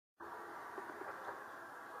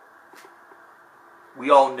we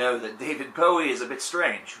all know that David Bowie is a bit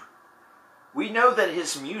strange. We know that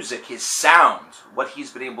his music, his sound, what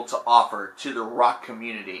he's been able to offer to the rock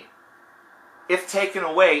community, if taken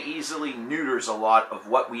away, easily neuters a lot of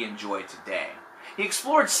what we enjoy today. He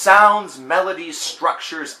explored sounds, melodies,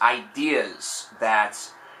 structures, ideas that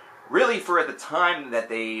really, for at the time that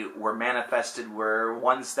they were manifested, were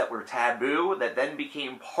ones that were taboo, that then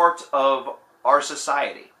became part of our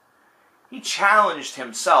society. He challenged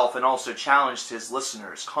himself and also challenged his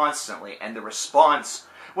listeners constantly, and the response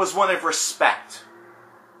was one of respect.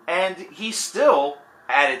 And he still,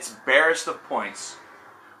 at its barest of points,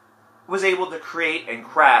 was able to create and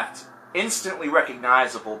craft instantly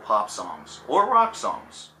recognizable pop songs, or rock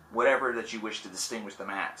songs, whatever that you wish to distinguish them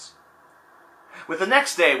as. With The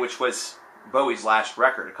Next Day, which was Bowie's last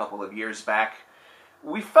record a couple of years back,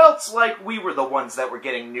 we felt like we were the ones that were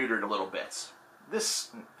getting neutered a little bit.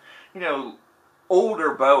 This,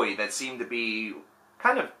 older Bowie that seemed to be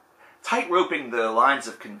kind of tight-roping the lines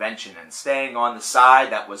of convention and staying on the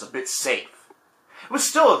side that was a bit safe. It was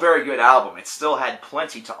still a very good album. It still had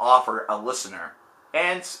plenty to offer a listener.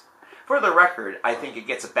 And for the record, I think it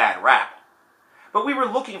gets a bad rap. But we were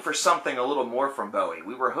looking for something a little more from Bowie.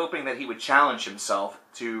 We were hoping that he would challenge himself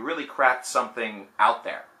to really craft something out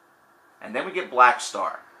there. And then we get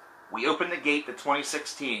Blackstar. We open the gate to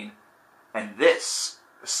 2016, and this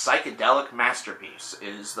psychedelic masterpiece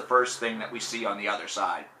is the first thing that we see on the other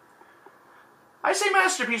side. I say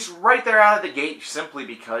masterpiece right there out of the gate simply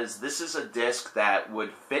because this is a disc that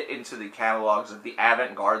would fit into the catalogs of the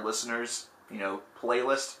avant-garde listeners,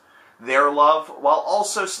 playlist, their love, while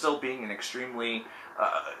also still being an extremely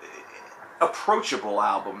approachable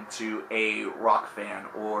album to a rock fan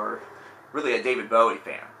or really a David Bowie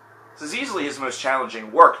fan. This is easily his most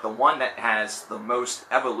challenging work, the one that has the most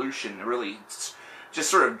evolution really just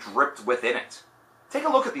sort of dripped within it. Take a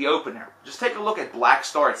look at the opener. Just take a look at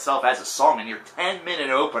Blackstar itself as a song and your 10-minute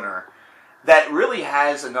opener that really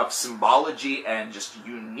has enough symbology and just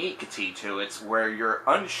uniquity to it where you're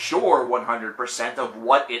unsure 100% of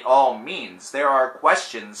what it all means. There are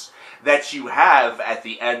questions that you have at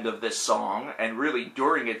the end of this song, and really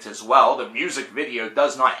during it as well. The music video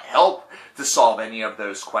does not help to solve any of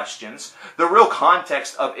those questions. The real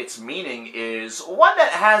context of its meaning is one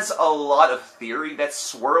that has a lot of theory that's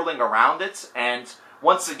swirling around it, and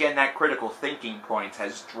once again, that critical thinking point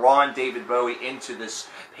has drawn David Bowie into this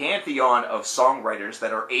pantheon of songwriters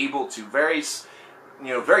that are able to very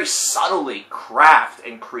subtly craft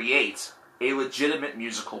and create a legitimate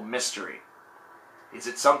musical mystery. Is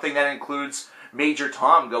it something that includes Major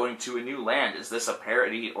Tom going to a new land? Is this a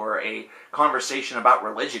parody or a conversation about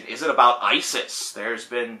religion? Is it about ISIS? There's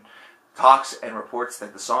been talks and reports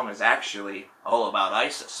that the song is actually all about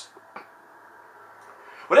ISIS.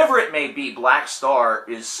 Whatever it may be, Blackstar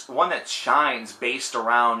is one that shines based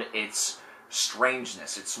around its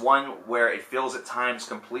strangeness. It's one where it feels at times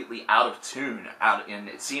completely out of tune, and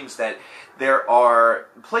it seems that there are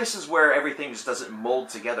places where everything just doesn't mold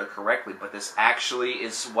together correctly, but this actually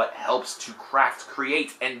is what helps to craft,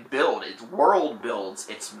 create, and build. It world builds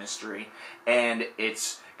its mystery and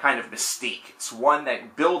its kind of mystique. It's one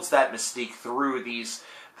that builds that mystique through these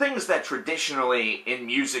things that traditionally in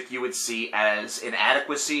music you would see as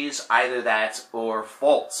inadequacies, either that or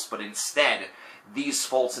faults, but instead these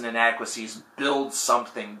faults and inadequacies build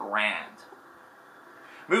something grand.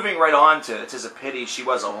 Moving right on to 'Tis a Pity She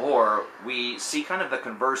Was a Whore, we see kind of the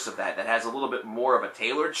converse of that has a little bit more of a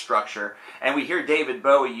tailored structure, and we hear David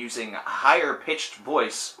Bowie using a higher pitched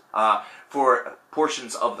voice for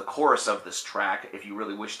portions of the chorus of this track, if you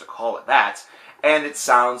really wish to call it that. And it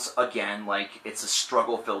sounds, again, like it's a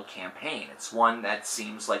struggle-filled campaign. It's one that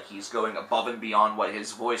seems like he's going above and beyond what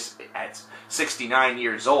his voice at 69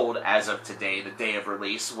 years old, as of today, the day of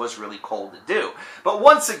release, was really called to do. But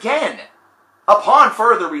once again, upon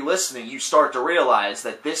further re-listening, you start to realize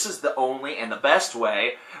that this is the only and the best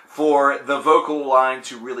way for the vocal line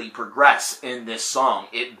to really progress in this song.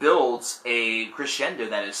 It builds a crescendo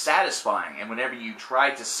that is satisfying, and whenever you try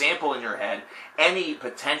to sample in your head any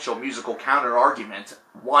potential musical counter-argument,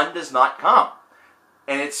 one does not come.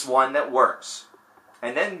 And it's one that works.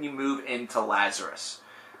 And then you move into Lazarus,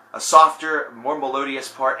 a softer, more melodious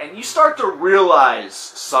part, and you start to realize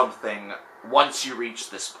something once you reach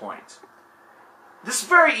this point. This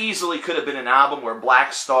very easily could have been an album where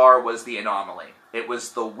Blackstar was the anomaly. It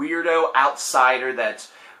was the weirdo outsider that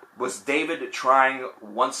was David trying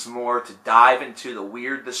once more to dive into the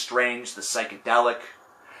weird, the strange, the psychedelic,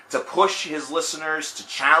 to push his listeners, to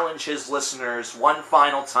challenge his listeners one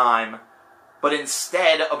final time. But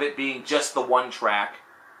instead of it being just the one track,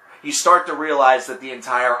 you start to realize that the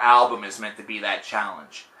entire album is meant to be that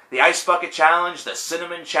challenge. The Ice Bucket Challenge, the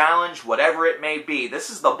Cinnamon Challenge, whatever it may be, this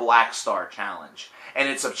is the Blackstar Challenge. And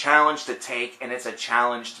it's a challenge to take, and it's a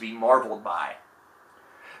challenge to be marveled by.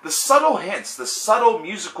 The subtle hints, the subtle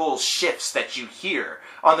musical shifts that you hear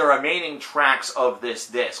on the remaining tracks of this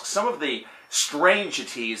disc, some of the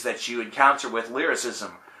strangeties that you encounter with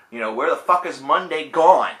lyricism, where the fuck is Monday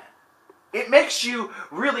gone? It makes you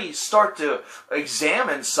really start to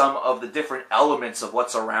examine some of the different elements of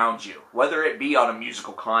what's around you, whether it be on a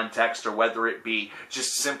musical context or whether it be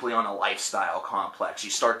just simply on a lifestyle complex.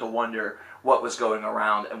 You start to wonder what was going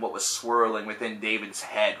around and what was swirling within David's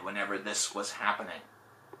head whenever this was happening.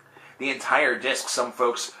 The entire disc, some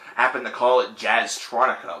folks happen to call it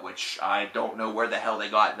Jazztronica, which I don't know where the hell they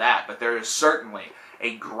got that, but there is certainly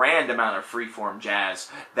a grand amount of freeform jazz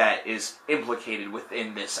that is implicated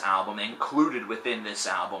within this album, included within this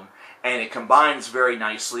album, and it combines very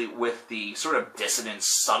nicely with the sort of dissonant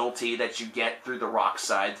subtlety that you get through the rock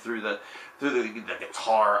side, through the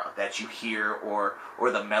guitar that you hear, or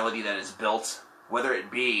the melody that is built, whether it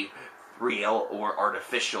be real or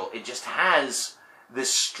artificial. It just has this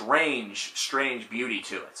strange beauty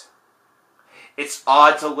to it. It's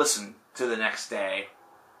odd to listen to the next day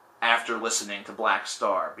after listening to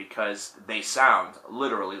Blackstar, because they sound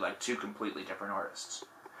literally like two completely different artists.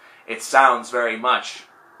 It sounds very much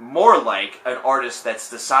more like an artist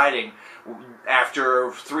that's deciding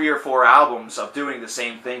after 3 or 4 albums of doing the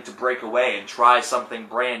same thing to break away and try something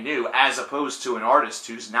brand new, as opposed to an artist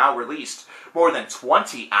who's now released more than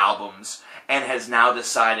 20 albums and has now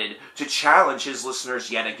decided to challenge his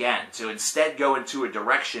listeners yet again, to instead go into a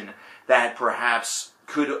direction that perhaps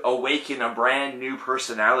could awaken a brand new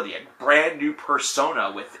personality, a brand new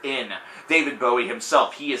persona within David Bowie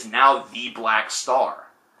himself. He is now the Black Star.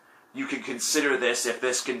 You could consider this, if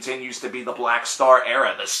this continues to be the Black Star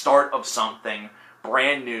era, the start of something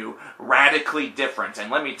brand new, radically different.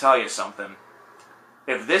 And let me tell you something.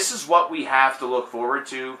 If this is what we have to look forward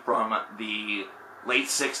to from the late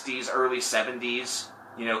 60s, early 70s,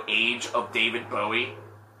 age of David Bowie,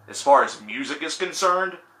 as far as music is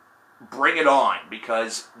concerned, bring it on,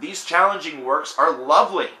 because these challenging works are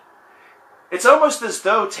lovely. It's almost as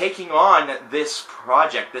though taking on this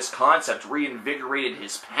project, this concept, reinvigorated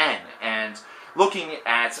his pen, and looking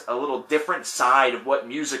at a little different side of what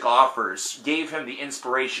music offers gave him the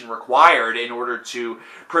inspiration required in order to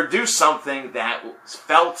produce something that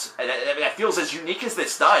feels as unique as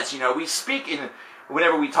this does. We speak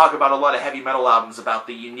whenever we talk about a lot of heavy metal albums, about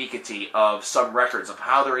the uniquity of some records, of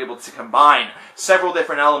how they're able to combine several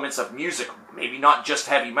different elements of music, maybe not just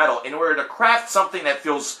heavy metal, in order to craft something that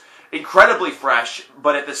feels incredibly fresh,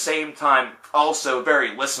 but at the same time also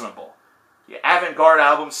very listenable. Avant-garde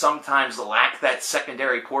albums sometimes lack that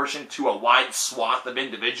secondary portion to a wide swath of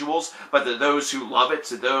individuals, but to those who love it,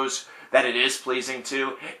 to those that it is pleasing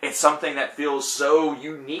to, it's something that feels so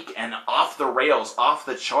unique and off the rails, off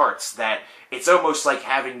the charts, that it's almost like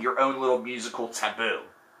having your own little musical taboo.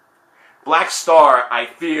 Blackstar, I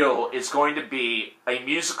feel, is going to be a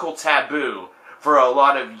musical taboo for a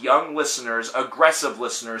lot of young listeners, aggressive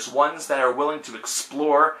listeners, ones that are willing to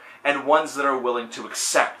explore and ones that are willing to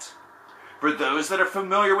accept. For those that are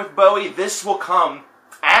familiar with Bowie, this will come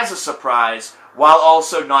as a surprise while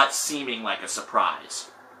also not seeming like a surprise.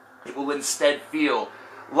 It will instead feel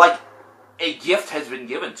like a gift has been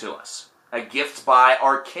given to us. A gift by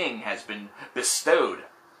our king has been bestowed.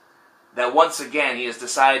 That once again he has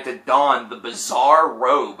decided to don the bizarre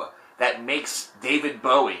robe that makes David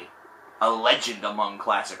Bowie a legend among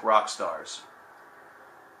classic rock stars.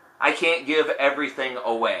 I can't give everything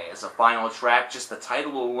away as a final track. Just the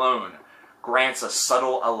title alone grants a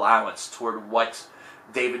subtle allowance toward what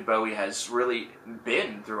David Bowie has really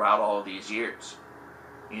been throughout all of these years.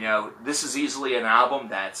 This is easily an album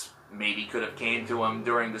that maybe could have came to him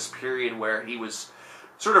during this period where he was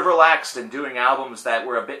sort of relaxed and doing albums that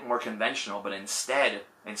were a bit more conventional, but instead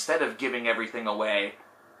of giving everything away,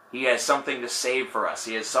 he has something to save for us.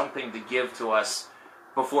 He has something to give to us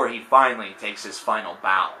before he finally takes his final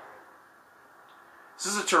bow.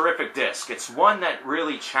 This is a terrific disc. It's one that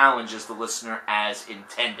really challenges the listener as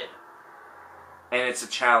intended. And it's a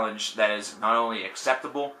challenge that is not only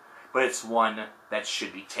acceptable, but it's one that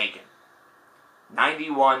should be taken.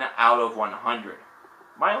 91 out of 100.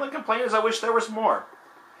 My only complaint is I wish there was more.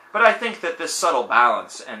 But I think that this subtle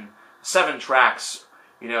balance and 7 tracks,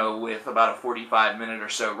 with about a 45-minute or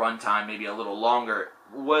so runtime, maybe a little longer,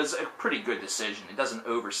 was a pretty good decision. It doesn't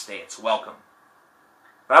overstay its welcome.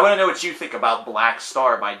 But I want to know what you think about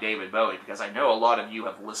Blackstar by David Bowie, because I know a lot of you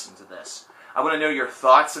have listened to this. I want to know your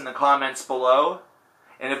thoughts in the comments below.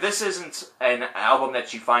 And if this isn't an album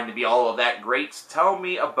that you find to be all of that great, tell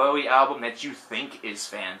me a Bowie album that you think is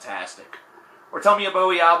fantastic. Or tell me a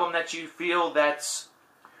Bowie album that you feel that's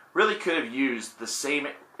really could have used the same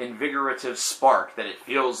invigorative spark that it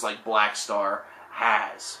feels like Blackstar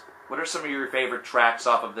has. What are some of your favorite tracks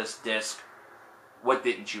off of this disc? What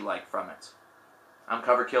didn't you like from it? I'm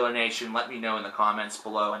Cover Killer Nation. Let me know in the comments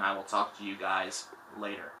below, and I will talk to you guys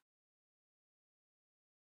later.